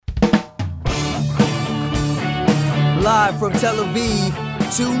Live from Tel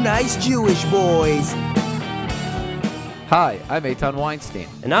Aviv, two nice Jewish boys. Hi, I'm Eitan Weinstein.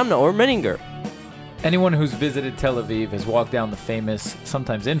 And I'm Naor Menninger. Anyone who's visited Tel Aviv has walked down the famous,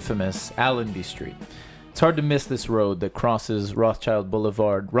 sometimes infamous, Allenby Street. It's hard to miss this road that crosses Rothschild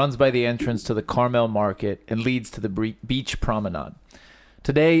Boulevard, runs by the entrance to the Carmel Market, and leads to the beach promenade.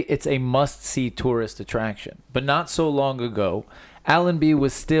 Today, it's a must-see tourist attraction. But not so long ago, Allenby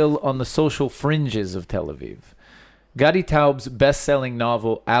was still on the social fringes of Tel Aviv. Gadi Taub's best-selling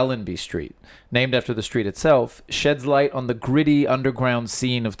novel Allenby Street, named after the street itself, sheds light on the gritty underground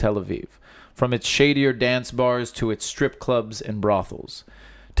scene of Tel Aviv, from its shadier dance bars to its strip clubs and brothels.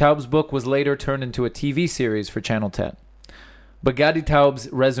 Taub's book was later turned into a TV series for Channel 10. But Gadi Taub's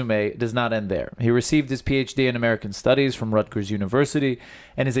resume does not end there. He received his PhD in American Studies from Rutgers University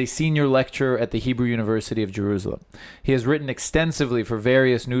and is a senior lecturer at the Hebrew University of Jerusalem. He has written extensively for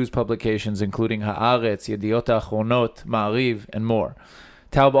various news publications including Haaretz, Yediot Ahronot, Ma'ariv, and more.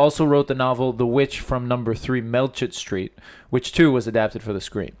 Taub also wrote the novel The Witch from Number 3 Melchett Street, which too was adapted for the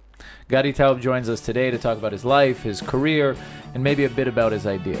screen. Gadi Taub joins us today to talk about his life, his career, and maybe a bit about his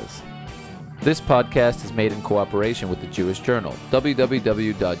ideas. This podcast is made in cooperation with the Jewish Journal,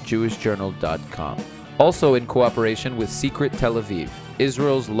 www.jewishjournal.com. Also in cooperation with Secret Tel Aviv,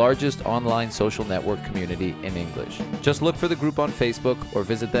 Israel's largest online social network community in English. Just look for the group on Facebook or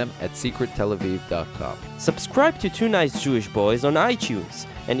visit them at secrettelaviv.com. Subscribe to Two Nice Jewish Boys on iTunes.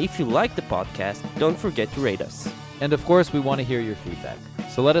 And if you like the podcast, don't forget to rate us. And of course, we want to hear your feedback.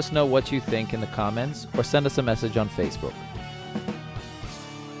 So let us know what you think in the comments or send us a message on Facebook.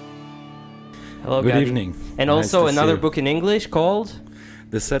 Hello, Good Gadi. evening. And Nice also to see another you. book in English called?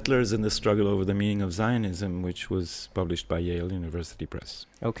 The Settlers and the Struggle Over the Meaning of Zionism, which was published by Yale University Press.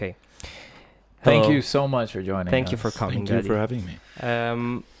 Okay. Thank Hello. you so much for joining us. Thank you for coming, Thank you Gadi. for having me.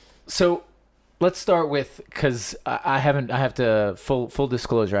 So let's start with, because I have to, full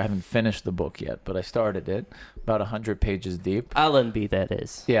disclosure, I haven't finished the book yet, but I started it, about 100 pages deep. Allenby, that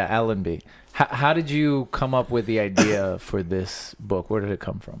is. Yeah, Allenby. How did you come up with the idea for this book? Where did it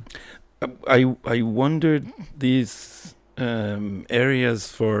come from? I wondered these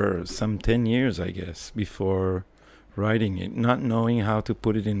areas for some 10 years, I guess, before writing it, not knowing how to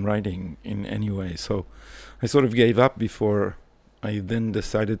put it in writing in any way. So I sort of gave up before I then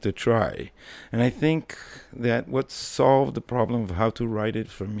decided to try. And I think that what solved the problem of how to write it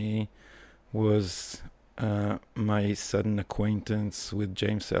for me was my sudden acquaintance with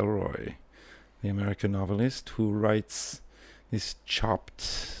James Ellroy, the American novelist who writes this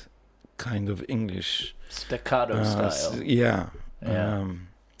chopped kind of English. Staccato style. Yeah. Yeah.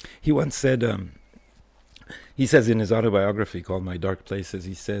 He once said, he says in his autobiography called My Dark Places,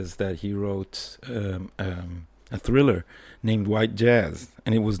 he says that he wrote a thriller named White Jazz,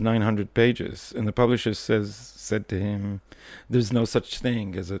 and it was 900 pages. And the publisher said to him, there's no such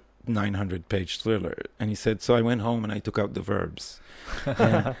thing as a 900-page thriller. And he said, so I went home and I took out the verbs.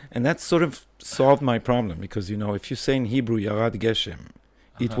 and that sort of solved my problem, because, you know, if you say in Hebrew, Yarad Geshem,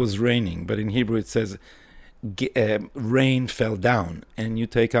 it was raining, but in Hebrew it says rain fell down, and you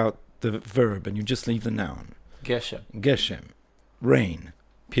take out the verb and you just leave the noun. Geshem. Geshem, rain,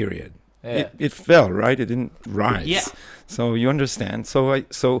 period. Yeah. It fell, right? It didn't rise. Yeah. So you understand. So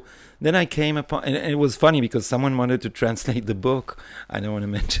then I came upon, and it was funny because someone wanted to translate the book. I don't want to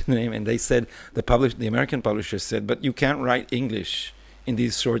mention the name, and they said the American publisher said, but you can't write English in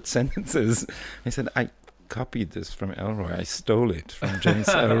these short sentences. I said, I copied this from Ellroy. I stole it from James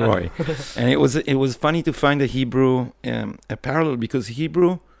Ellroy, and it was funny to find a Hebrew a parallel, because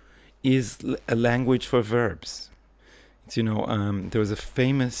Hebrew is a language for verbs. It's, you know, there was a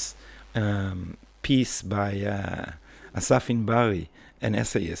famous piece by Asaf Inbari, an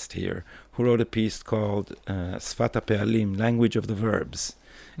essayist here, who wrote a piece called Sfat HaPe'alim, Language of the Verbs.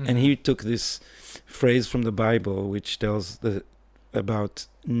 Mm-hmm. And he took this phrase from the Bible, which tells about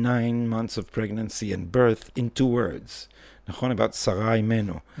 9 months of pregnancy and birth in 2 words. About Sarah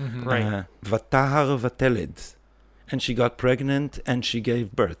Imenu. Right. Vatahar vateled. And she got pregnant and she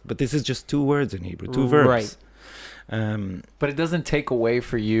gave birth. But this is just 2 words in Hebrew, 2 verbs. Right. But it doesn't take away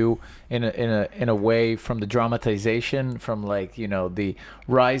for you in a way from the dramatization, from, like, you know, the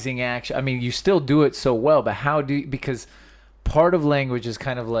rising action. I mean, you still do it so well, but how do you, because part of language is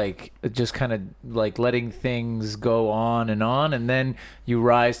kind of like just kind of like letting things go on, and then you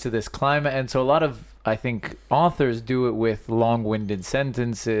rise to this climate. And so a lot of, I think, authors do it with long-winded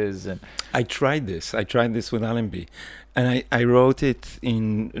sentences. And I tried this with Allenby, and I wrote it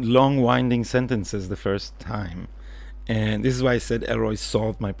in long winding sentences the first time. And this is why I said Ellroy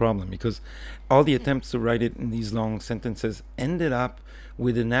solved my problem, because all the attempts to write it in these long sentences ended up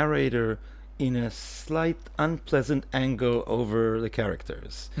with the narrator in a slight unpleasant angle over the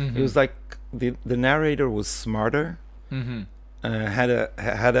characters. Mhm. It was like the narrator was smarter, Mm-hmm. had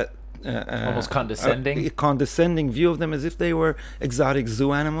a Almost condescending. a condescending view of them as if they were exotic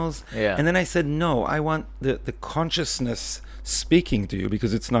zoo animals. Yeah. And then I said, no, I want the consciousness speaking to you,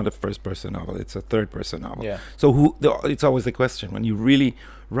 because it's not a first-person novel; it's a third-person novel. Yeah. So it's always the question when you really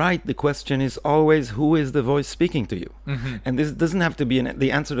write. The question is always, who is the voice speaking to you? Mm-hmm. And this doesn't have to be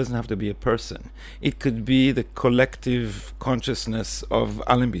the answer doesn't have to be a person. It could be the collective consciousness of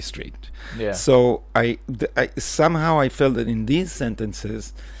Allenby Street. Yeah. So I somehow I felt that in these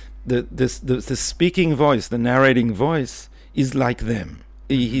sentences, the speaking voice, the narrating voice, is like them.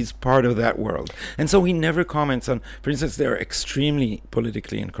 He's part of that world, and so he never comments on. For instance, they're extremely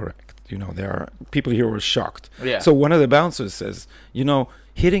politically incorrect. There are people here who are shocked. Yeah. So one of the bouncers says,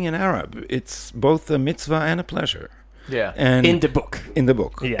 hitting an Arab, it's both a mitzvah and a pleasure. Yeah. And In the book. in the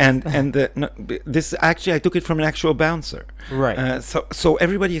book, Yes. and this actually I took it from an actual bouncer. Right. So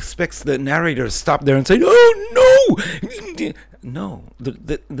everybody expects the narrator to stop there and say, "Oh no, no."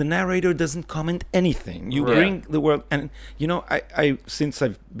 The narrator doesn't comment anything. You Right. bring the world, and I since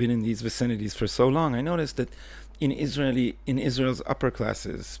I've been in these vicinities for so long, I noticed that in Israel's upper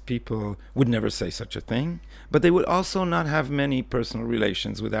classes, people would never say such a thing, but they would also not have many personal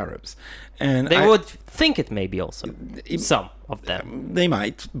relations with Arabs, and They would think it maybe also. Some of them. They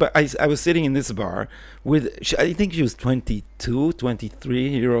might, but I was sitting in this bar with, I think she was 22,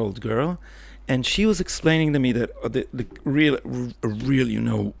 23-year-old girl, and she was explaining to me that the real,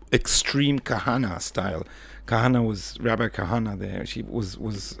 extreme Kahana style. Kahana was Rabbi Kahana there. She was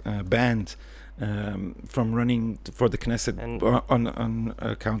banned from running for the Knesset And- on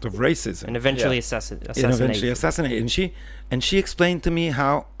account of racism. And eventually Yeah. assassinated. And eventually assassinated. And she explained to me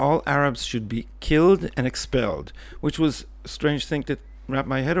how all Arabs should be killed and expelled, which was a strange thing to wrap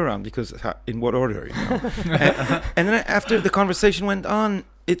my head around, because in what order? And then after the conversation went on,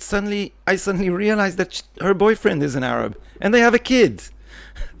 I suddenly realized that her boyfriend is an Arab, and they have a kid.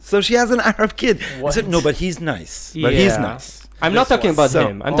 So she has an Arab kid. I said, What? no, but he's nice. But he's Yeah. nice. I'm not This talking one. about So-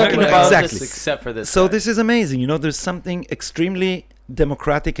 him. I'm Oh, talking right, about exactly. this. Except for this. So guy. this is amazing. There's something extremely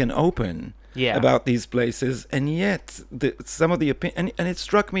democratic and open Yeah. about these places, and yet some of the opinion, and it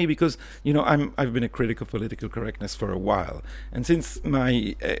struck me because I've been a critic of political correctness for a while, and since my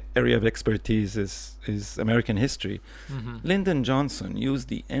area of expertise is American history, Mhm. Lyndon Johnson used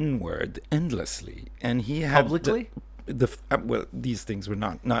the N-word endlessly, and he had Publicly? well, these things were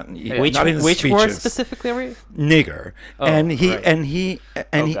not Which not in his which word speeches. specifically are you? Nigger, Oh, and he right. and he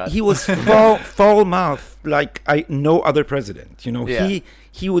and Oh, he, God. he was foul mouth like no other president. Yeah.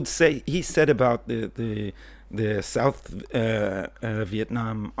 He would say, he said about the South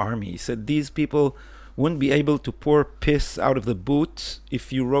Vietnam army. He said these people wouldn't be able to pour piss out of the boot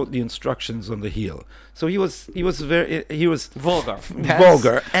if you wrote the instructions on the heel. So he was Vulgar.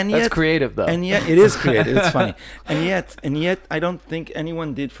 vulgar, and That's yet creative, though. and yet it is creative. It's funny, and yet I don't think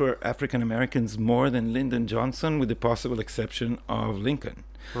anyone did for African Americans more than Lyndon Johnson, with the possible exception of Lincoln.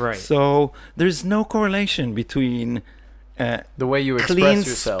 Right. So there's no correlation between the way you express clean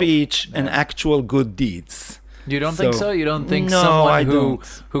yourself. speech and actual good deeds. You don't think so? You don't think No, someone I who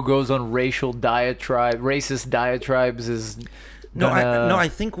don't. who goes on racist diatribes is No, gonna- I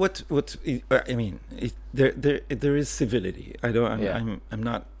think what I mean, there is civility. I'm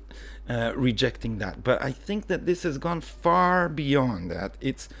not rejecting that, but I think that this has gone far beyond that.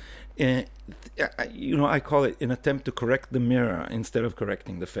 It's I call it an attempt to correct the mirror instead of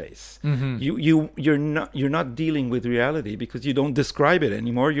correcting the face. Mhm. You're not dealing with reality because you don't describe it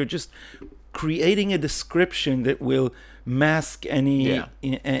anymore. You're just creating a description that will mask any Yeah.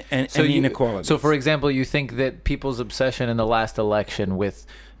 any inequality. So, for example, you think that people's obsession in the last election with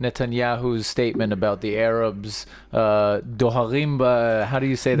Netanyahu's statement about the Arabs, Doharim, how do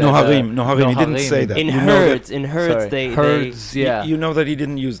you say that? Noharim. He didn't say that. In You know herds, Sorry. they herds, yeah. You know that he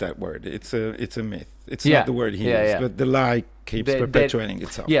didn't use that word. It's a myth. It's Yeah. not the word he Yeah, used, yeah. but the lie keeps That- perpetuating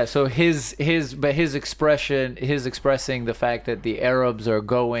itself. Yeah, so his expressing the fact that the Arabs are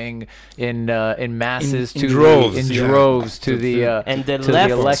going in masses In to droves, in yeah. droves to the and the to left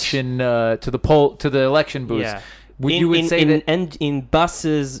the election to the election booths. Yeah. You would say that. and in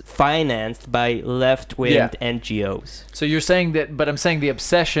buses financed by left-wing Yeah. NGOs. So you're saying that, but I'm saying the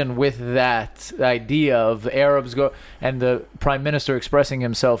obsession with that idea of Arabs go and the prime minister expressing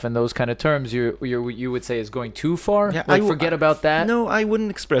himself in those kind of terms, you would say is going too far. Yeah, Like forget about that. No, I wouldn't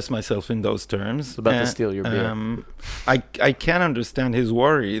express myself in those terms. It's about to steal your beer. I can understand his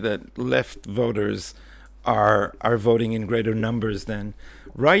worry that left voters are voting in greater numbers than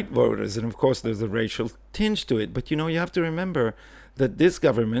right voters, and of course there's a racial tinge to it. But you have to remember that this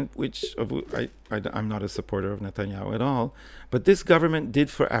government, I'm not a supporter of Netanyahu at all, but this government did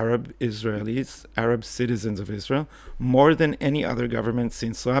for Arab Israelis, Arab citizens of Israel, more than any other government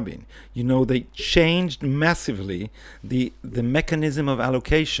since Rabin. You know, they changed massively the mechanism of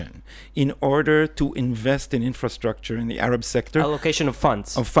allocation in order to invest in infrastructure in the Arab sector. Allocation of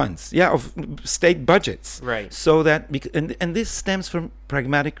funds. Of state budgets. Right. So that, and this stems from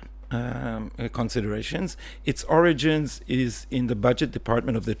pragmatic considerations. Its origins is in the budget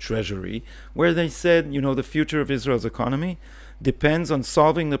department of the Treasury, where they said, the future of Israel's economy depends on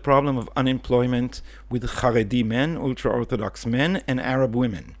solving the problem of unemployment with Haredi men, ultra-Orthodox men, and Arab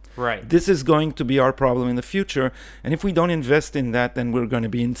women. Right. This is going to be our problem in the future, and if we don't invest in that, then we're going to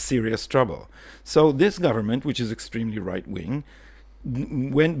be in serious trouble. So this government, which is extremely right-wing,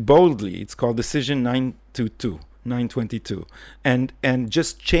 went boldly. It's called Decision 922, and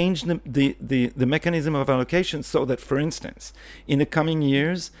just changed the mechanism of allocation so that, for instance, in the coming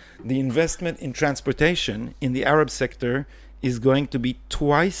years, the investment in transportation in the Arab sector is going to be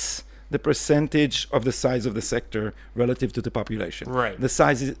twice the percentage of the size of the sector relative to the population. Right. The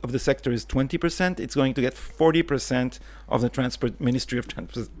size of the sector is 20%. It's going to get 40% of the Ministry of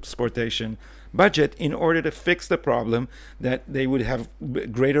Transportation budget in order to fix the problem that they would have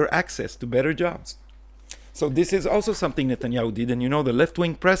greater access to better jobs. So this is also something Netanyahu did, and the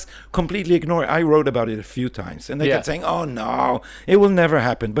left-wing press completely ignored it. I wrote about it a few times, and they kept saying, "Oh no, it will never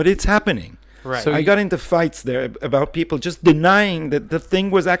happen," but it's happening. Right. So I got into fights there about people just denying that the thing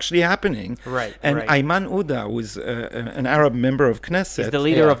was actually happening. Right. And right. Ayman Uda, who is an Arab member of Knesset, He's the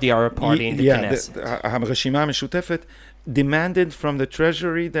leader of the Arab Party in the Knesset. the Reshima Meshutefet, demanded from the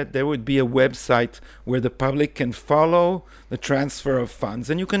Treasury that there would be a website where the public can follow the transfer of funds,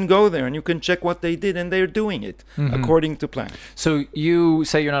 and you can go there and you can check what they did, and they're doing it according to plan. So you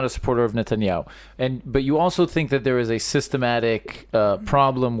say you're not a supporter of Netanyahu, but you also think that there is a systematic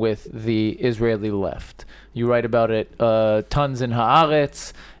problem with the Israeli left. You write about it tons in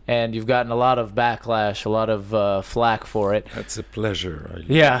Haaretz, and you've gotten a lot of backlash, a lot of flack for it. That's a pleasure.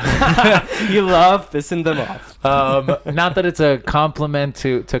 Yeah. You love pissing them off. Not that it's a compliment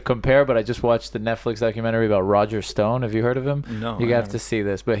to compare, but I just watched the Netflix documentary about Roger Stone. Have you heard of him? No. You have to see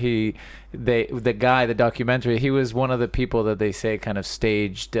this. But the documentary, he was one of the people that they say kind of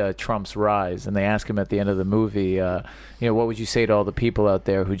staged Trump's rise. And they ask him at the end of the movie, what would you say to all the people out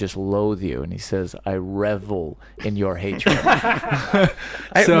there who just loathe you? And he says, I revel in your hatred. I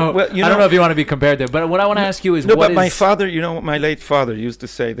don't know if you want to be compared there, but what I want to ask you is, my father, my late father used to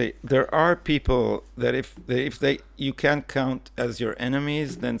say there are people that if you can't count as your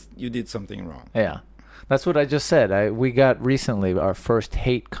enemies, then you did something wrong. Yeah. That's what I just said. We got recently our first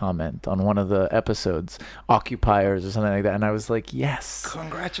hate comment on one of the episodes, occupiers or something like that, and I was like, yes,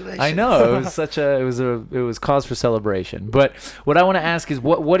 congratulations. I know, it was it was cause for celebration. But what I want to ask is,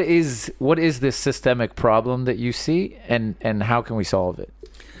 what is this systemic problem that you see, and how can we solve it?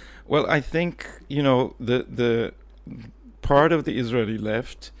 Well, I think the part of the Israeli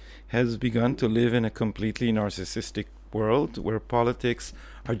left has begun to live in a completely narcissistic world where politics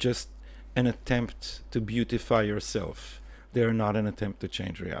are just an attempt to beautify yourself. They're not an attempt to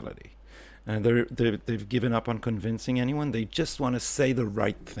change reality. And they've given up on convincing anyone. They just want to say the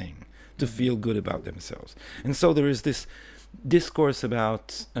right thing to feel good about themselves. And so there is this discourse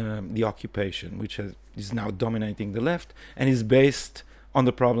about the occupation, which is now dominating the left and is based on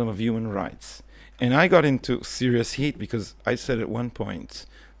the problem of human rights. And I got into serious heat because I said at one point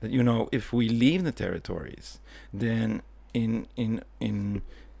that, if we leave the territories, then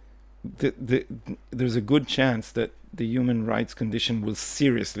there's a good chance that the human rights condition will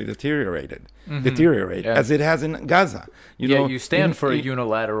seriously deteriorate as it has in Gaza. You stand for a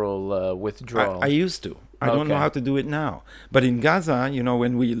unilateral withdrawal. I used to. I don't know how to do it now. But in Gaza,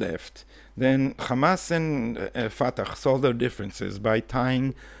 when we left, then Hamas and Fatah solved their differences by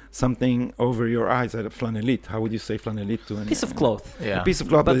tying something over your eyes at a flanelit. How would you say flanelit to piece of cloth? A piece of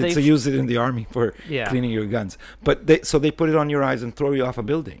cloth, but they use it in the army for cleaning your guns. But they put it on your eyes and throw you off a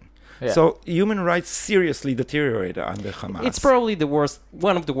building. Yeah. So human rights seriously deteriorate under Hamas. It's probably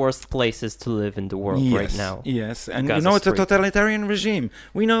one of the worst places to live in the world right now. Yes, and it's a totalitarian regime.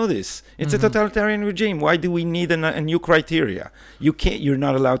 We know this. It's a totalitarian regime. Why do we need a new criteria? You're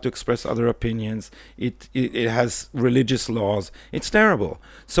not allowed to express other opinions. It has religious laws. It's terrible.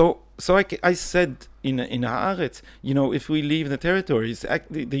 So I said in Haaretz, if we leave the territories,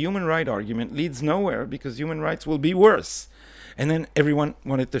 the human right argument leads nowhere because human rights will be worse. And then everyone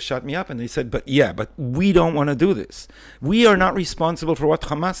wanted to shut me up, and they said, but we don't want to do this. We are not responsible for what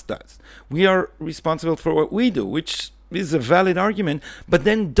Hamas does. We are responsible for what we do, which is a valid argument. But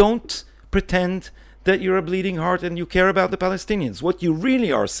then don't pretend that you're a bleeding heart and you care about the Palestinians. What you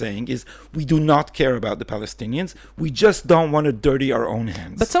really are saying is we do not care about the Palestinians. We just don't want to dirty our own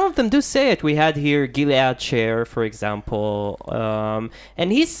hands. But some of them do say it. We had here Gilead Cher, for example,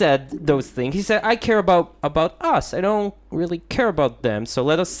 and he said those things. He said, "I care about us. I don't really care about them. So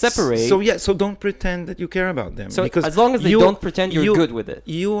let us separate." So don't pretend that you care about them. So because as long as they don't pretend you're good with it.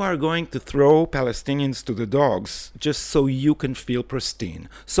 You are going to throw Palestinians to the dogs just so you can feel pristine.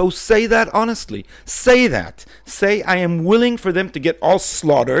 So say that honestly. Say that. Say I am willing for them to get all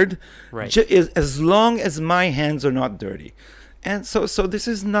slaughtered, Right. As long as my hands are not dirty. And so this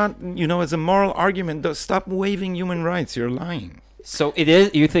is not, as a moral argument. Stop waving human rights. You're lying. So it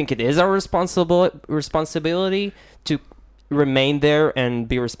is. You think it is our responsibility to remain there and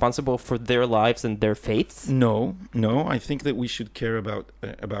be responsible for their lives and their faiths? No. I think that we should care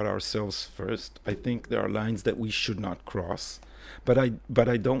about ourselves first. I think there are lines that we should not cross. But I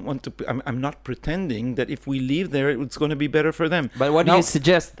don't want to. I'm not pretending that if we leave there, it's going to be better for them. But what do you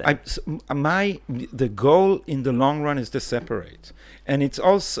suggest then? The goal in the long run is to separate, and it's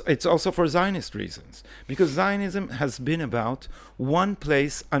also for Zionist reasons, because Zionism has been about one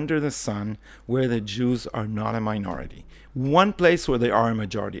place under the sun where the Jews are not a minority, one place where they are a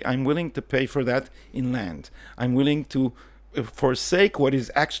majority. I'm willing to pay for that in land. I'm willing to forsake what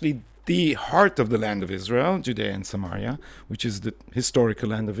is actually the heart of the land of Israel, Judea and Samaria, which is the historical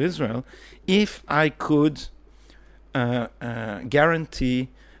land of Israel, if I could guarantee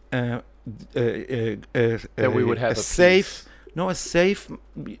that we would have a safe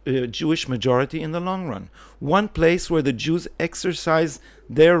Jewish majority in the long run. One place where the Jews exercise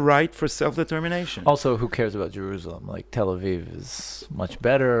their right for self-determination. Also, who cares about Jerusalem? Like Tel Aviv is much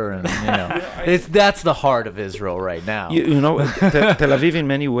better, and that's the heart of Israel right now. Tel Aviv in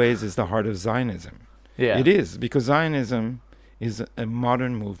many ways is the heart of Zionism. Yeah, it is, because Zionism is a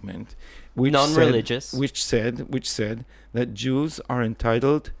modern movement, non-religious, which said that Jews are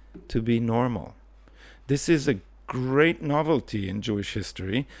entitled to be normal. This is a great novelty in Jewish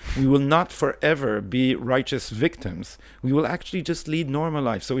history. We will not forever be righteous victims. We will actually just lead normal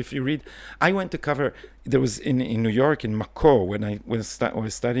life. So if you read, I went to cover, there was in New York, in Mako, when I was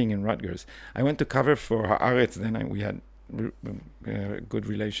studying in Rutgers, I went to cover for Haaretz, then we had good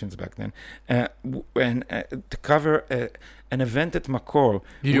relations back then, and to cover an event at Makor.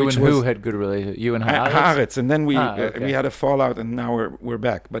 You and who had good relations? You and Haaretz, and then we okay. had a fallout, and now we're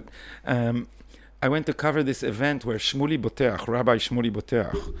back. But I went to cover this event where Shmuli Boteach, Rabbi Shmuli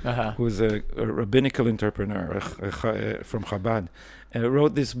Boteach, who's a rabbinical entrepreneur from Chabad,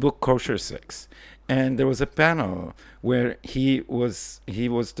 wrote this book, Kosher Sex. And there was a panel where he was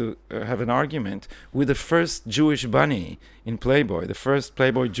to have an argument with the first Jewish bunny in Playboy, the first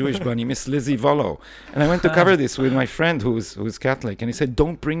Playboy Jewish bunny, Miss Lizzie Volo. And I went to cover this with my friend who's Catholic, and he said,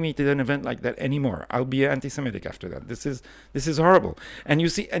 "Don't bring me to an event like that anymore. I'll be anti-Semitic after that. This is horrible." And you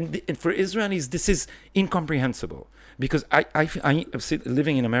see, and for Israelis, this is incomprehensible. Because I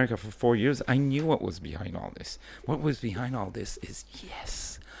living in America for 4 years, I knew what was behind all this. What was behind all this is,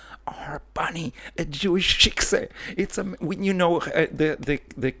 yes, our bunny, a Jewish shikse. It's the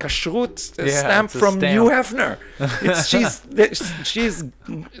kashrut stamp from Hugh Hefner. She's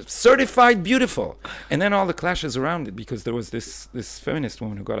certified beautiful. And then all the clashes around it, because there was this feminist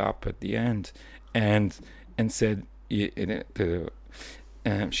woman who got up at the end and said, she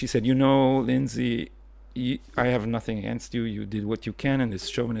said, Lindsay, I have nothing against you. You did what you can in this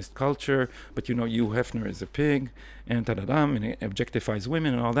chauvinist culture, but Hugh Hefner is a pig, and and he objectifies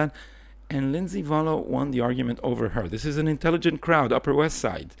women and all that. And Lindsay Volo won the argument over her. This is an intelligent crowd, Upper West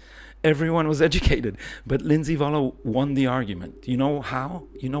Side. Everyone was educated, but Lindsay Volo won the argument. You know how?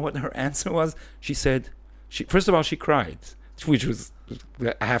 You know what her answer was? She said, first of all, she cried, which was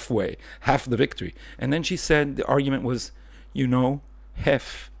half the victory. And then she said the argument was,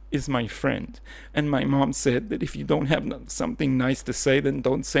 Hef is my friend, and my mom said that if you don't have something nice to say, then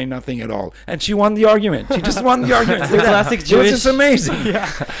don't say nothing at all. And she won the argument. She just won the argument. The classic Jewish. It's amazing. She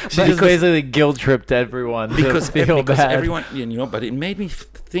just basically guilt-tripped everyone because bad. Everyone, but it made me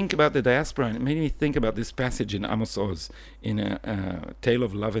think about the diaspora, and it made me think about this passage in Amos Oz, in a Tale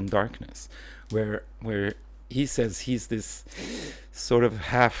of Love and Darkness, where he says he's this sort of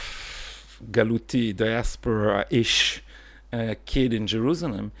half galuti, diaspora-ish kid in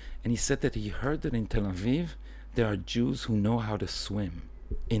Jerusalem, and he said that he heard that in Tel Aviv there are Jews who know how to swim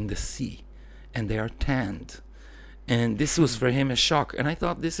in the sea, and they are tanned. And this was for him a shock. And I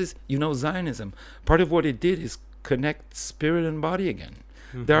thought, this is, Zionism. Part of what it did is connect spirit and body again.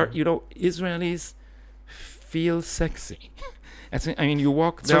 Mm-hmm. There are, Israelis feel sexy. You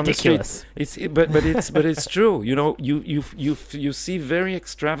walk down ridiculous. The street. But it's true. You see very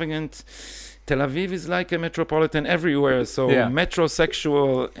extravagant Tel Aviv is like a metropolitan everywhere. So Yeah.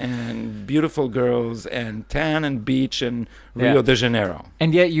 metrosexual and beautiful girls and tan and beach and Yeah. Rio de Janeiro.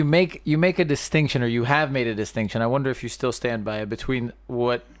 And yet you make a distinction, or you have made a distinction. I wonder if you still stand by it, between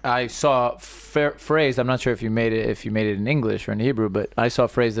what I saw phrased. I'm not sure if you made it in English or in Hebrew, but I saw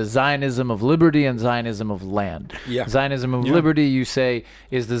phrased as Zionism of liberty and Zionism of land. Yeah. Zionism of Yeah. liberty, you say,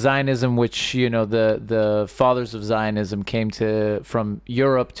 is the Zionism which, the fathers of Zionism came from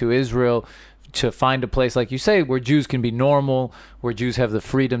Europe to Israel to find a place, like you say, where Jews can be normal, where Jews have the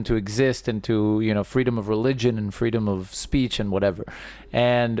freedom to exist, and to, freedom of religion and freedom of speech and whatever.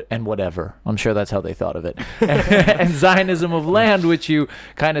 And whatever. I'm sure that's how they thought of it. And Zionism of land, which you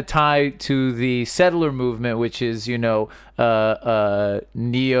kind of tie to the settler movement, which is, neo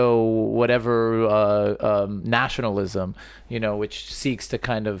whatever nationalism, which seeks to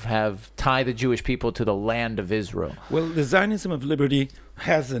kind of tie the Jewish people to the land of Israel. Well, the Zionism of liberty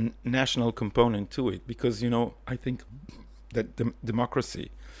has a national component to it because, I think that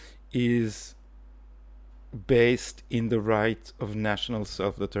democracy is based in the right of national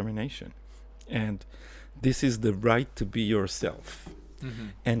self-determination. And this is the right to be yourself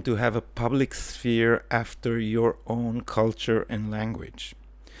and to have a public sphere after your own culture and language.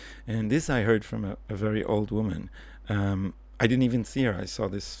 And this I heard from a very old woman. I didn't even see her. I saw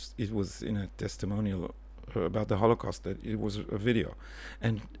this. It was in a testimonial about the Holocaust. That it was a video,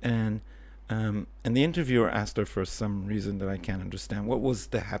 and the interviewer asked her, for some reason that I can't understand, what was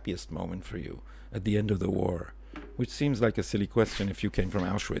the happiest moment for you at the end of the war? Which seems like a silly question if you came from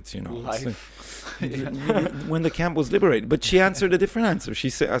Auschwitz, Life. When the camp was liberated. But she answered a different answer. She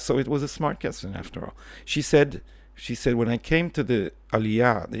said, so it was a smart question after all. She said, when I came to the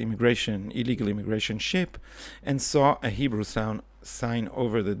Aliyah, the illegal immigration ship, and saw a Hebrew sign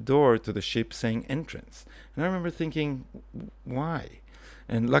over the door to the ship saying entrance. And I remember thinking, why?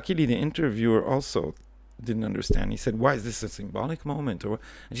 And luckily the interviewer also didn't understand. He said, why is this a symbolic moment? And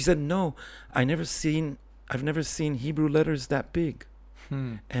she said, no, I've never seen Hebrew letters that big.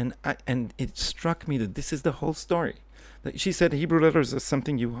 And it struck me that this is the whole story. She said Hebrew letters are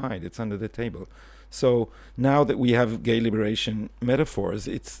something you hide. It's under the table. So now that we have gay liberation metaphors,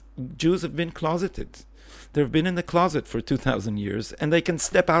 Jews have been closeted. They've been in the closet for 2,000 years, and they can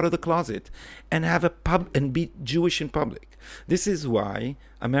step out of the closet and have a pub and be Jewish in public. This is why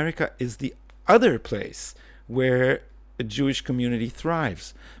America is the other place where a Jewish community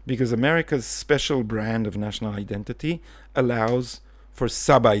thrives, because America's special brand of national identity allows for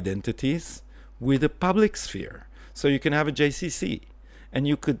sub-identities with a public sphere. So you can have a JCC, and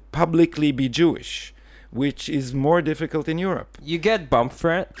you could publicly be Jewish, which is more difficult in Europe. You get bomb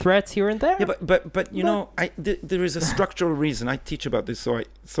threats here and there. Yeah, but there is a structural reason. I teach about this,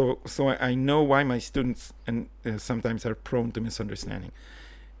 so I know why my students and sometimes are prone to misunderstanding.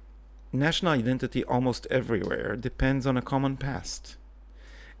 National identity almost everywhere depends on a common past,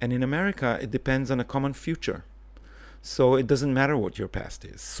 and in America it depends on a common future. So it doesn't matter what your past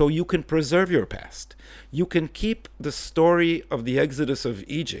is. So you can preserve your past. You can keep the story of the exodus of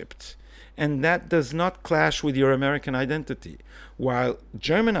Egypt, and that does not clash with your American identity. While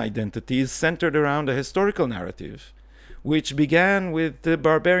German identity is centered around a historical narrative, which began with the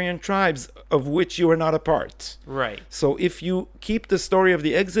barbarian tribes of which you are not a part. Right. So if you keep the story of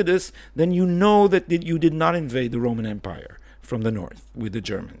the Exodus, then you know that you did not invade the Roman Empire from the north with the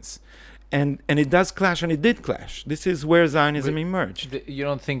Germans. And it does clash, and it did clash. This is where Zionism emerged. You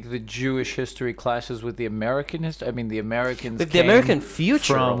don't think the Jewish history clashes with the American history? I mean, the Americans With the came American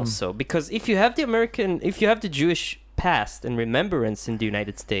future from- also, because if you have the Jewish past and remembrance in the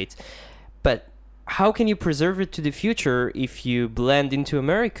United States, but how can you preserve it to the future if you blend into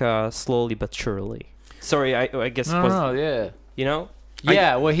America slowly but surely? Sorry, I guess No, yeah. you know?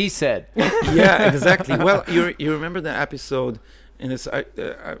 Yeah, what he said. Yeah, exactly. Well, you remember the episode in this? I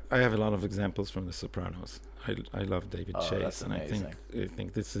have a lot of examples from The Sopranos. I love David Oh, Chase, that's and amazing. I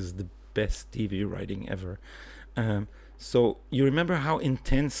think this is the best TV writing ever. So you remember how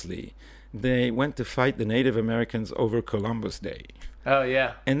intensely they went to fight the Native Americans over Columbus Day. Oh,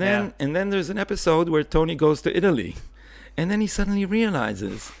 yeah. And then there's an episode where Tony goes to Italy, and then he suddenly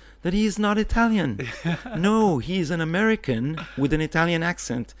realizes that he is not Italian. No, he's an American with an Italian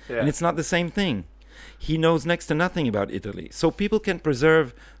accent, and it's not the same thing. He knows next to nothing about Italy. So people can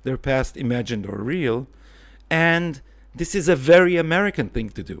preserve their past, imagined or real, and this is a very American thing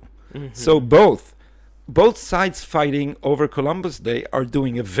to do. Mm-hmm. So both sides fighting over Columbus Day are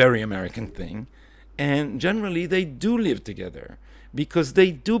doing a very American thing, and generally they do live together because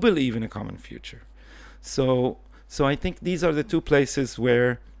they do believe in a common future. So I think these are the two places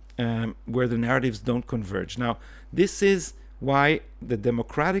where the narratives don't converge. Now, this is why the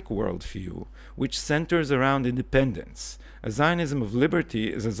democratic worldview, which centers around independence, a Zionism of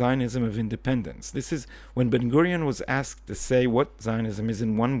liberty is a Zionism of independence. This is when Ben-Gurion was asked to say what Zionism is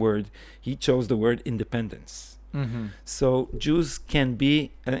in one word, he chose the word independence. So Jews can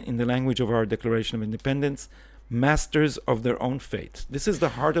be, in the language of our Declaration of Independence, masters of their own fate. This is the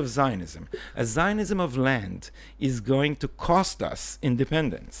heart of Zionism. A Zionism of land is going to cost us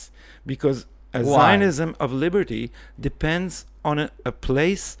independence, because a Zionism of liberty depends on a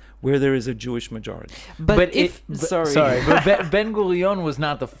place where there is a Jewish majority. But Ben Gurion was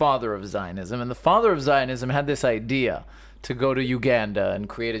not the father of Zionism, and the father of Zionism had this idea to go to Uganda and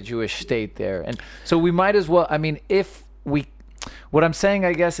create a Jewish state there. And so we might as well, I mean, what I'm saying,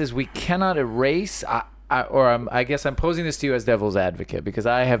 I guess, is we cannot erase, I guess I'm posing this to you as devil's advocate because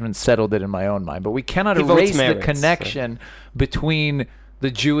I haven't settled it in my own mind, but we cannot erase the connection between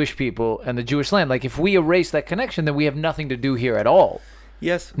the Jewish people and the Jewish land. Like, if we erase that connection, then we have nothing to do here at all.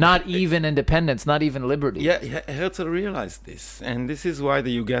 Yes. Not even independence, not even liberty. Yeah, Herzl realized this. And this is why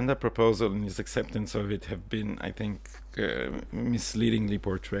the Uganda proposal and his acceptance of it have been, I think, misleadingly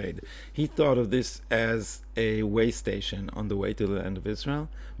portrayed. He thought of this as a way station on the way to the land of Israel,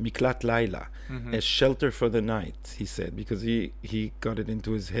 Miklat Laila, a shelter for the night, he said, because he got it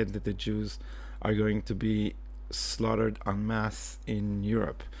into his head that the Jews are going to be slaughtered en masse in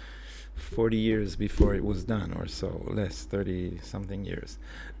Europe 40 years before it was done, or so, less, 30-something years.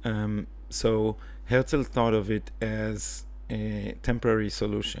 So Herzl thought of it as a temporary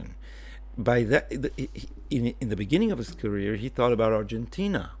solution. By that, in the beginning of his career, he thought about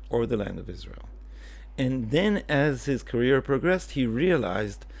Argentina or the land of Israel. And then as his career progressed, he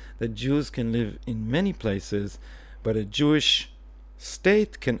realized that Jews can live in many places, but a Jewish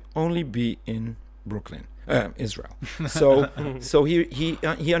state can only be in Brooklyn. Israel. So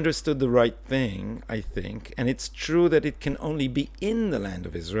he understood the right thing, I think, and it's true that it can only be in the land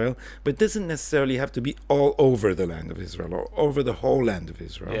of Israel, but it doesn't necessarily have to be all over the land of Israel or over the whole land of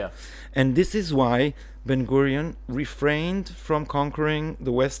Israel. Yeah. And this is why Ben-Gurion refrained from conquering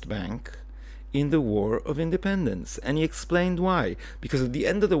the West Bank in the War of Independence, and he explained why. Because at the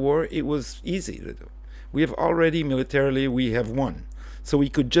end of the war, it was easy to do. We have already militarily, we have won. So he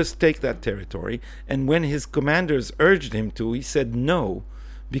could just take that territory. And when his commanders urged him to, he said no,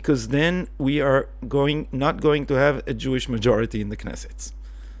 because then we are not going to have a Jewish majority in the Knesset.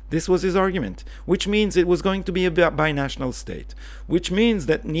 This was his argument, which means it was going to be a binational state, which means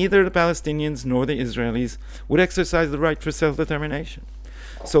that neither the Palestinians nor the Israelis would exercise the right for self-determination.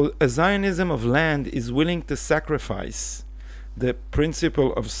 So a Zionism of land is willing to sacrifice the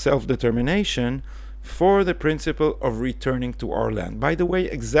principle of self-determination for the principle of returning to our land. By the way,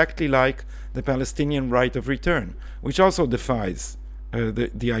 exactly like the Palestinian right of return, which also defies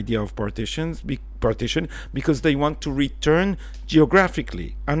the idea of partition, because they want to return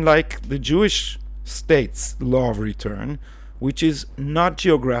geographically, unlike the Jewish state's law of return, which is not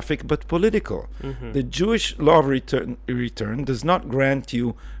geographic but political. The Jewish law of return does not grant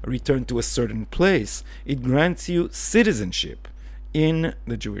you a return to a certain place. It grants you citizenship in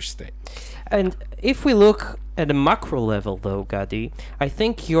the Jewish state. And if we look at a macro level, though, Gadi, I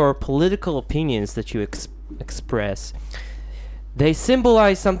think your political opinions that you express, they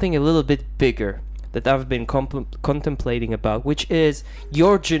symbolize something a little bit bigger that I've been contemplating about, which is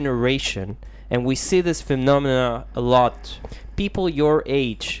your generation. And we see this phenomena a lot. People your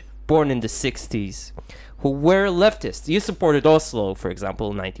age, born in the 60s, who were leftists. You supported Oslo, for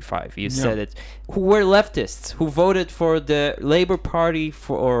example, in 95. You said it. Who were leftists, who voted for the Labour Party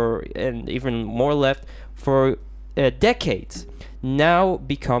and even more left for decades, now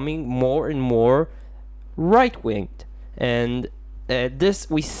becoming more and more right-winged. And this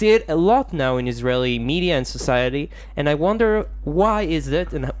we see it a lot now in Israeli media and society. And I wonder, why is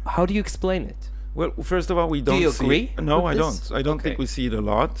that, and how do you explain it? Well, first of all, we don't. Do you agree? No, I don't. I don't think we see it a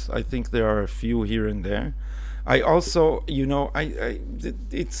lot. I think there are a few here and there. I also,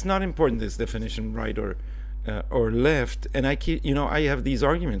 it's not important, this definition, right or left. And I have these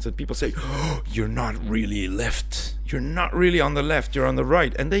arguments that people say, oh, you're not really left. You're not really on the left. You're on the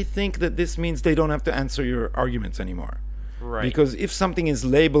right. And they think that this means they don't have to answer your arguments anymore. Right. Because if something is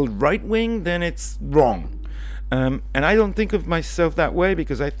labeled right wing, then it's wrong. And I don't think of myself that way,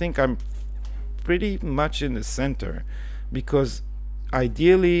 because I think I'm pretty much in the center, because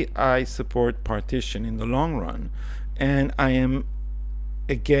ideally I support partition in the long run, and I am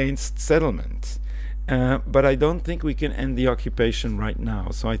against settlement, but I don't think we can end the occupation right now,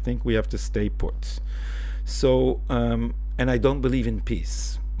 so I think we have to stay put. So and I don't believe in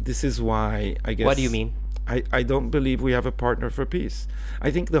peace. This is why, I guess. What do you mean? I don't believe we have a partner for peace.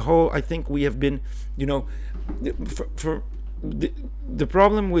 I think we have been, for the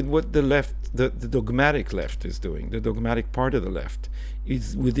problem with what the left, the dogmatic left is doing, the dogmatic part of the left,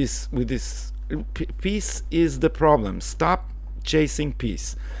 is with this peace is the problem. Stop chasing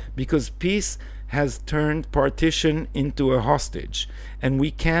peace, because peace has turned partition into a hostage, and we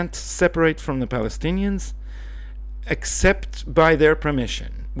can't separate from the Palestinians except by their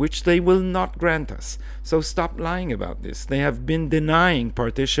permission, which they will not grant us. So stop lying about this. They have been denying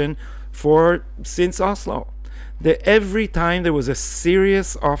partition since Oslo. Every time there was a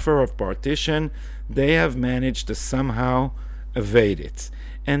serious offer of partition, they have managed to somehow evade it.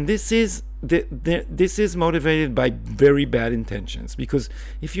 And this is motivated by very bad intentions, because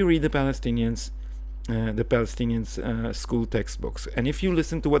if you read the Palestinians' school textbooks, and if you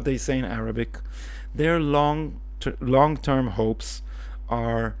listen to what they say in Arabic, their long-term hopes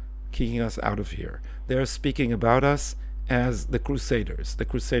are kicking us out of here. They are speaking about us as the Crusaders. The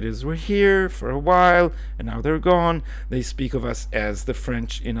Crusaders were here for a while, and now they're gone. They speak of us as the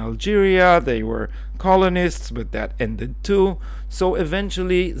French in Algeria. They were colonists, but that ended too. So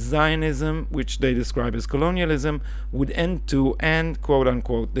eventually Zionism, which they describe as colonialism, would end too, and quote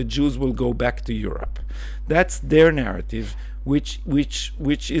unquote, the Jews will go back to Europe. That's their narrative, which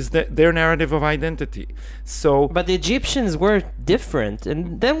is their narrative of identity. So, but the Egyptians were different,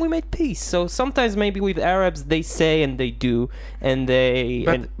 and then we made peace. So sometimes maybe with Arabs they say and they do, and they.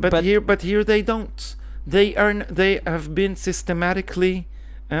 But here they don't. They have been systematically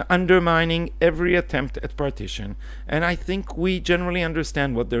undermining every attempt at partition, and I think we generally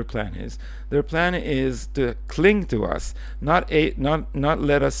understand what their plan is. Their plan is to cling to us, not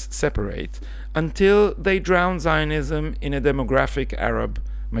let us separate, until they drown Zionism in a demographic Arab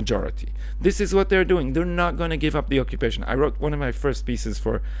majority. This is what they're doing. They're not going to give up the occupation. I wrote one of my first pieces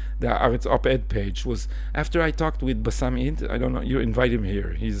for the Haaretz op-ed page was after I talked with Bassam Eid. I don't know, you invite him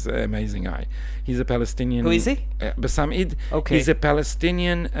here. He's an amazing guy. He's a Palestinian. Who is he? Bassam Eid. Okay. He's a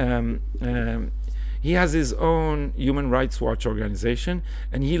Palestinian. He has his own Human Rights Watch organization,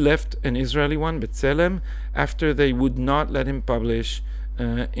 and he left an Israeli one, B'Tselem, after they would not let him publish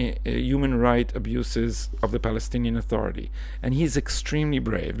human rights abuses of the Palestinian Authority. And he's extremely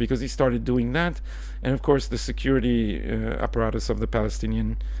brave because he started doing that. And of course the security apparatus of the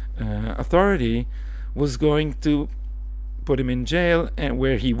Palestinian Authority was going to put him in jail, and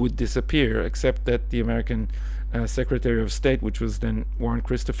where he would disappear, except that the American Secretary of State, which was then Warren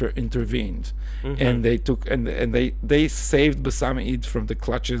Christopher, intervened. Mm-hmm. And they took and they saved Bassam Eid from the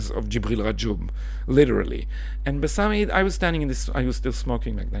clutches of Jibril Rajoub, literally. And Bassam Eid, I was standing in this. I was still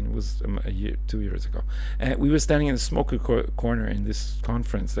smoking back then. It was 2 years ago. We were standing in the smoker corner in this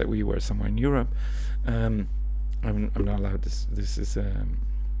conference that we were somewhere in Europe. I'm not allowed. This is.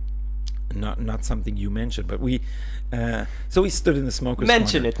 Not something you mentioned, but we. So we stood in the smoker's corner.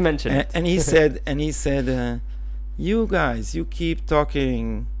 Mention it. And he said, you guys, you keep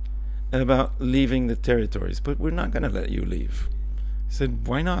talking about leaving the territories, but we're not going to let you leave. I said,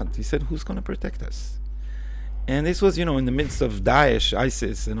 why not? He said, who's going to protect us? And this was, in the midst of Daesh,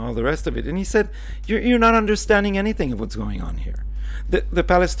 ISIS, and all the rest of it. And he said, you're not understanding anything of what's going on here. The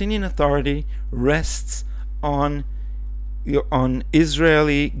Palestinian Authority rests on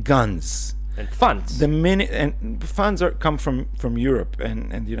Israeli guns and funds. Funds come from Europe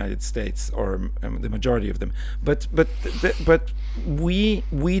and the United States, or the majority of them. But we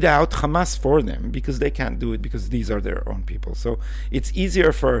weed out Hamas for them because they can't do it, because these are their own people. So it's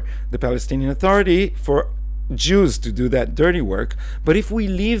easier for the Palestinian Authority, for Jews to do that dirty work. But if we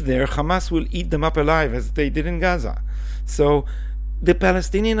leave there, Hamas will eat them up alive, as they did in Gaza. So the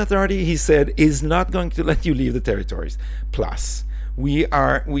Palestinian Authority, he said, is not going to let you leave the territories. Plus, we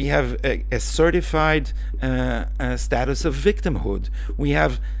have a certified status of victimhood. We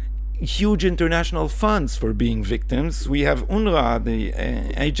have huge international funds for being victims. We have UNRWA, the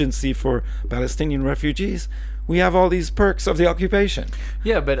Agency for Palestinian Refugees. We have all these perks of the occupation.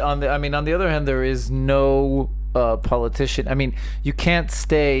 Yeah, but on the other hand, there is no politician. I mean, you can't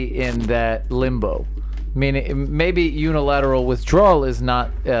stay in that limbo. I mean, maybe unilateral withdrawal is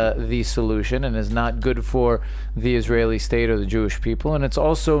not the solution, and is not good for the Israeli state or the Jewish people, and it's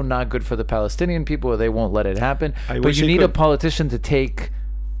also not good for the Palestinian people, or they won't let it happen. But you need a politician to take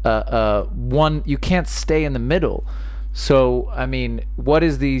one. You can't stay in the middle. So, I mean, what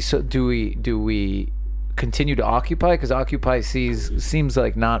is the? So do we continue to occupy? Because occupy seems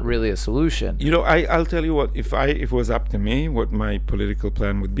like not really a solution. I'll tell you what, if it was up to me, what my political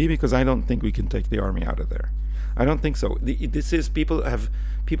plan would be, because I don't think we can take the army out of there. I don't think so. People have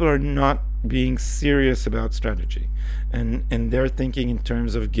people are not being serious about strategy, and they're thinking in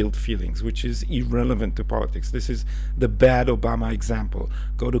terms of guilt feelings, which is irrelevant to politics. This is the bad Obama example.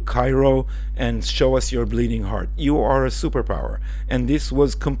 Go to Cairo and show us your bleeding heart. You are a superpower, and this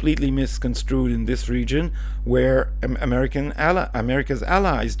was completely misconstrued in this region, where America's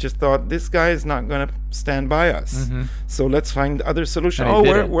allies just thought this guy is not going to stand by us, so let's find other solutions.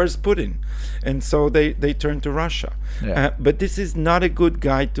 Where's Putin? And so they turned to Russia. But this is not a good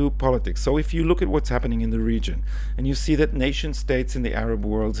guide to politics. So if you look at what's happening in the region, and you see that nation states in the Arab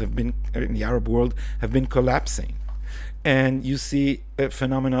world have been collapsing, and you see a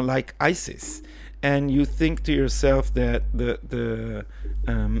phenomena like ISIS, and you think to yourself that that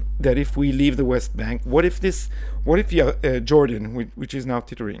if we leave the West Bank, what if Jordan, which is now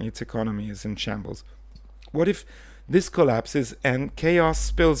teetering, its economy is in shambles, what if this collapses and chaos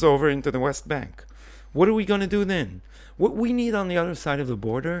spills over into the West Bank? What are we going to do then? What we need on the other side of the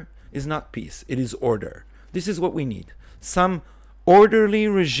border is not peace, it is order. This is what we need. Some orderly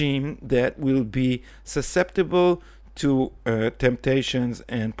regime that will be susceptible to temptations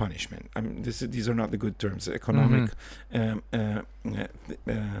and punishment. I mean, these are not the good terms. Economic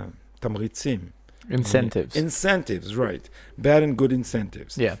tamritzim. Incentives, right? Bad and good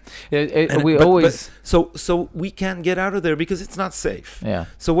incentives. Yeah, so we can't get out of there because it's not safe. Yeah.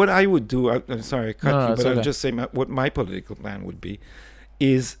 So what I would do, I'm sorry I cut you, but okay. I'll just say what my political plan would be,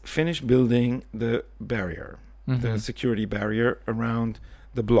 is finish building the barrier, the security barrier around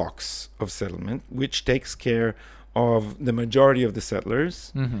the blocks of settlement, which takes care of the majority of the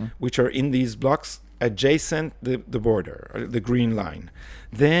settlers, which are in these blocks adjacent the border, the green line.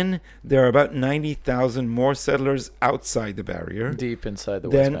 Then there are about 90,000 more settlers outside the barrier, deep inside the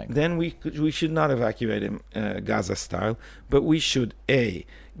West Bank. Then we should not evacuate him Gaza style, but we should legislate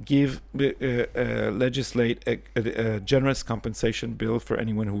a generous compensation bill for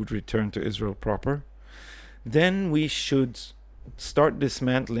anyone who would return to Israel proper. Then we should start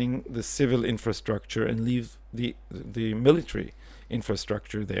dismantling the civil infrastructure and leave the military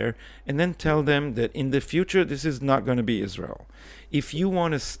infrastructure there, and then tell them that in the future this is not going to be Israel. If you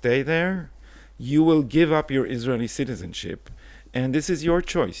want to stay there, you will give up your Israeli citizenship, and this is your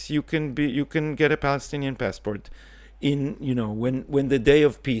choice. You can get a Palestinian passport when the day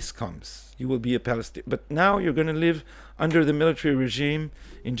of peace comes. You will be a Palestinian, but now you're going to live under the military regime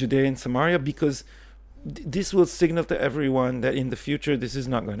in Judea and Samaria, because this will signal to everyone that in the future this is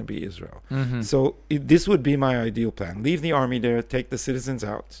not going to be Israel. So this would be my ideal plan. Leave the army there, take the citizens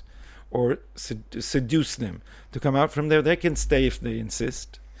out, or seduce them to come out from there. They can stay if they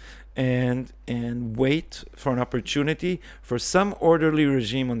insist, and wait for an opportunity for some orderly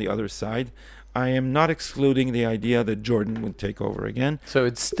regime on the other side. I am not excluding the idea that Jordan would take over again. So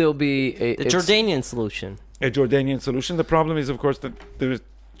it'd still be the Jordanian solution. A Jordanian solution. The problem is, of course, that the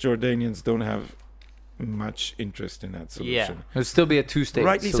Jordanians don't have much interest in that solution. Yeah, it'd still be a two-state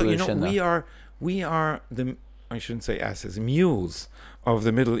solution. So we are the, I shouldn't say asses, mules of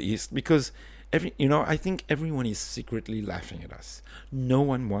the Middle East, because I think everyone is secretly laughing at us. No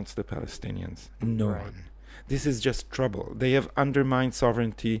one wants the Palestinians. No one. This is just trouble. They have undermined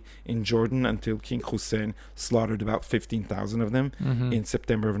sovereignty in Jordan until King Hussein slaughtered about 15,000 of them in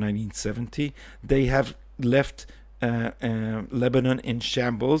September of 1970. They have left Lebanon in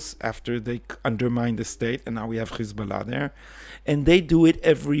shambles after they undermined the state, and now we have Hezbollah there, and they do it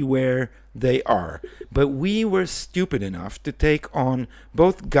everywhere they are. But we were stupid enough to take on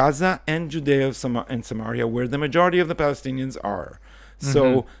both Gaza and Judea and Samaria, where the majority of the Palestinians are.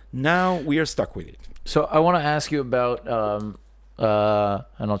 So now we are stuck with it. So I want to ask you about,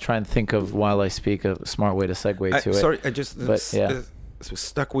 and I'll try and think of, while I speak, a smart way to segue to it. Sorry, I just... So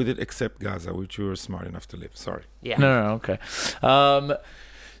stuck with it, except Gaza, which you were smart enough to live. Sorry. Yeah. No, okay.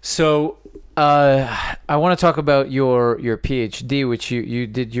 So I want to talk about your PhD, which you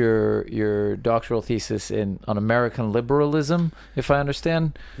did your doctoral thesis on American liberalism, if I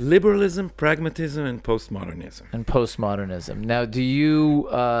understand. Liberalism, pragmatism, and postmodernism. Now, do you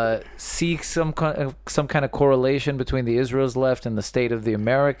see some kind of correlation between the Israel's left and the state of the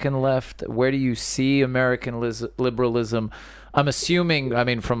American left? Where do you see American liberalism? I'm assuming,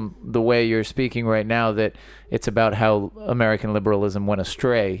 from the way you're speaking right now, that it's about how American liberalism went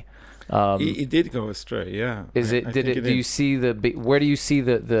astray. It did go astray, yeah. Do you see where do you see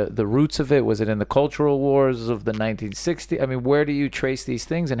the roots of it? Was it in the cultural wars of the 1960s? Where do you trace these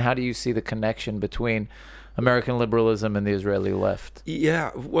things, and how do you see the connection between American liberalism and the Israeli left?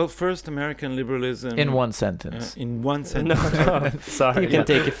 Yeah, well, first, American liberalism... In one sentence. No, sorry. You can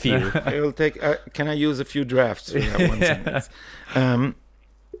take a few. I will take... can I use a few drafts for that one sentence?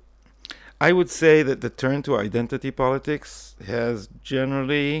 I would say that the turn to identity politics has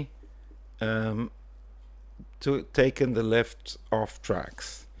generally taken the left off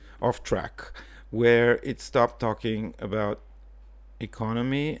track, where it stopped talking about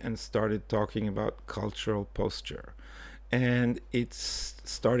economy and started talking about cultural posture. And it's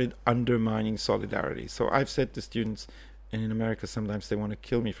started undermining solidarity. So I've said to students, and in America sometimes they want to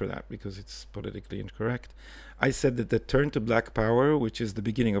kill me for that because it's politically incorrect. I said that the turn to black power, which is the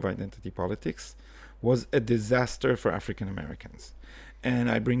beginning of identity politics, was a disaster for African Americans. And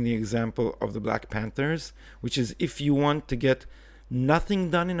I bring the example of the Black Panthers, which is, if you want to get nothing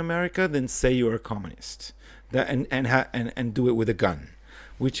done in America, then say you're a communist, and do it with a gun.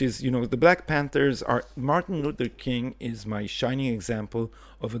 Which is, the Black Panthers are, Martin Luther King is my shining example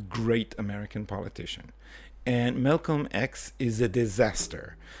of a great American politician. And Malcolm X is a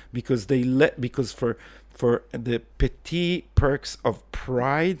disaster because for the petty perks of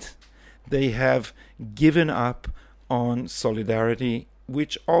pride, they have given up on solidarity,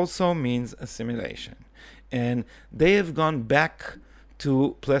 which also means assimilation. And they have gone back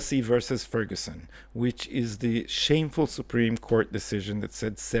to Plessy versus Ferguson, which is the shameful Supreme Court decision that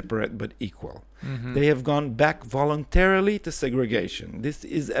said separate but equal. Mm-hmm. They have gone back voluntarily to segregation. This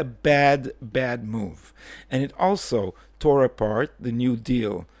is a bad, bad move. And it also tore apart the New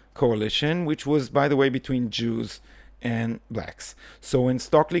Deal coalition, which was, by the way, between Jews and blacks. So when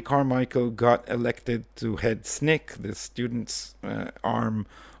Stokely Carmichael got elected to head SNCC, the students' arm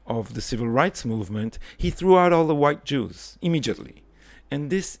of the civil rights movement, he threw out all the white Jews immediately. And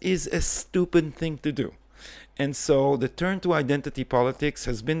this is a stupid thing to do. And so the turn to identity politics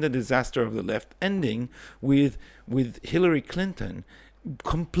has been the disaster of the left, ending with Hillary Clinton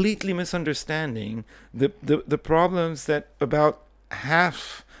completely misunderstanding the problems that about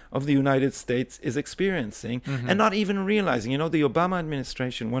half of the United States is experiencing, and not even realizing. The Obama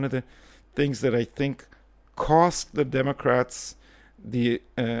administration, one of the things that I think cost the Democrats the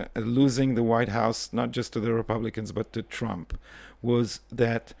losing the White House, not just to the Republicans, but to Trump, was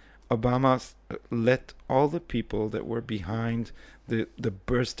that Obama let all the people that were behind the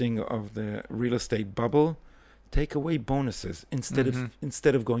bursting of the real estate bubble take away bonuses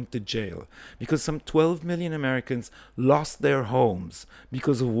instead of going to jail, because some 12 million Americans lost their homes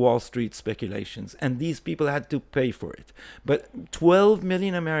because of Wall Street speculations, and these people had to pay for it. But 12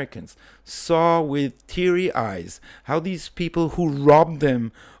 million Americans saw with teary eyes how these people who robbed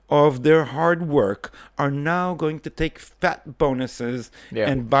them of their hard work are now going to take fat bonuses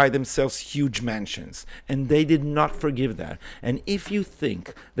and buy themselves huge mansions. And they did not forgive that. And if you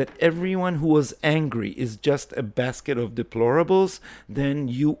think that everyone who was angry is just a basket of deplorables, then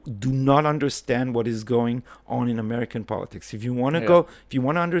you do not understand what is going on in American politics. If you want to if you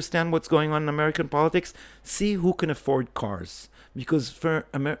want to understand what's going on in American politics, see who can afford cars. Because for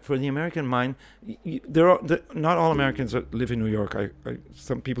the American mind, not all Americans live in New York.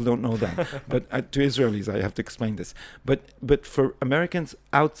 Some people don't know that, but to Israelis, I have to explain this. But for Americans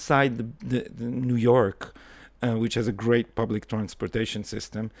outside the New York, which has a great public transportation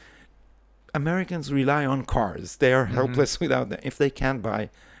system, Americans rely on cars. They are helpless without them. If they can't buy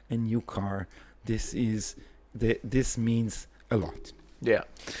a new car, this means a lot. Yeah.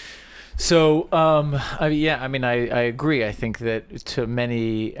 So, I agree. I think that to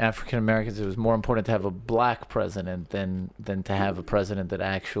many African Americans, it was more important to have a black president than to have a president that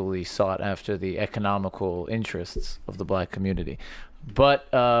actually sought after the economical interests of the black community. But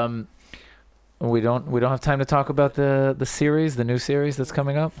we don't have time to talk about the new series that's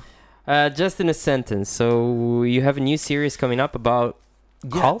coming up. Just in a sentence. So you have a new series coming up about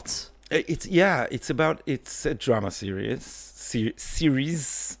cults? It's a drama series.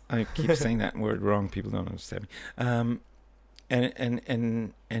 Series. I keep saying that word wrong. People don't understand me.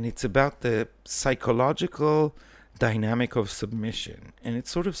 And it's about the psychological dynamic of submission, and it's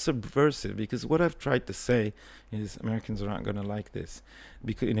sort of subversive, because what I've tried to say is Americans are not going to like this,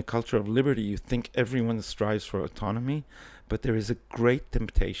 because in a culture of liberty, you think everyone strives for autonomy, but there is a great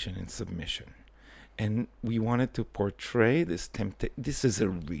temptation in submission. And we wanted to portray this this is a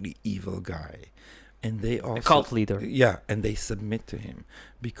really evil guy. And they also, a cult leader. Yeah, and they submit to him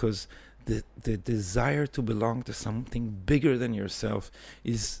because the desire to belong to something bigger than yourself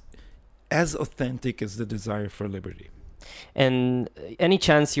is as authentic as the desire for liberty. And any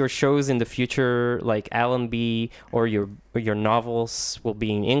chance your shows in the future, like Allenby or your novels, will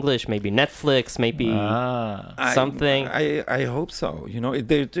be in English? Maybe Netflix, maybe something. I hope so.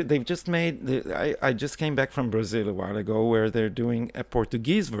 They've just made. I just came back from Brazil a while ago, where they're doing a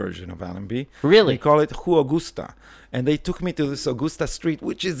Portuguese version of Allenby. Really? They call it Rua Augusta, And they took me to this Augusta Street,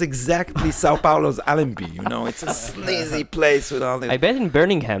 which is exactly Sao Paulo's Allenby. You know, it's a sleazy place with all the. I bet in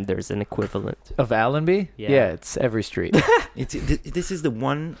Birmingham there's an equivalent. Of Allenby? Yeah. It's every street. This is the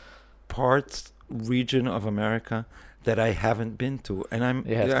one region of America that I haven't been to, and I'm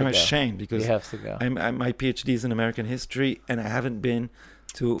You have to go. ashamed because You have to go. my PhD is in American history, and I haven't been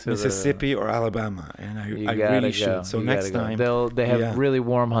to To Mississippi or Alabama, and You I gotta really go. should. So You next gotta go. time, They have yeah. really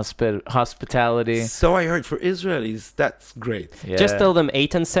warm hospitality. So I heard for Israelis, that's great. Yeah. Just tell them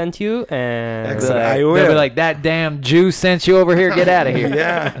Eitan sent you, and They'll be Excellent. like, I they'll be will. like, that damn Jew sent you over here. Get out of here.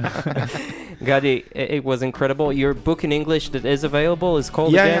 Yeah. Gadi, it was incredible. Your book in English that is available is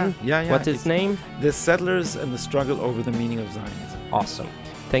called Yeah, again. yeah. What's its name? The Settlers and the Struggle Over the Meaning of Zionism. Awesome.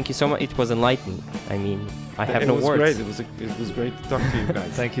 Thank you so much. It was enlightening. I mean, I have It no was words. great. It was great to talk to you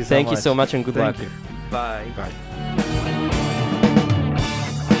guys. Thank you so Thank much. you so much and good Thank luck. you. Bye. Bye.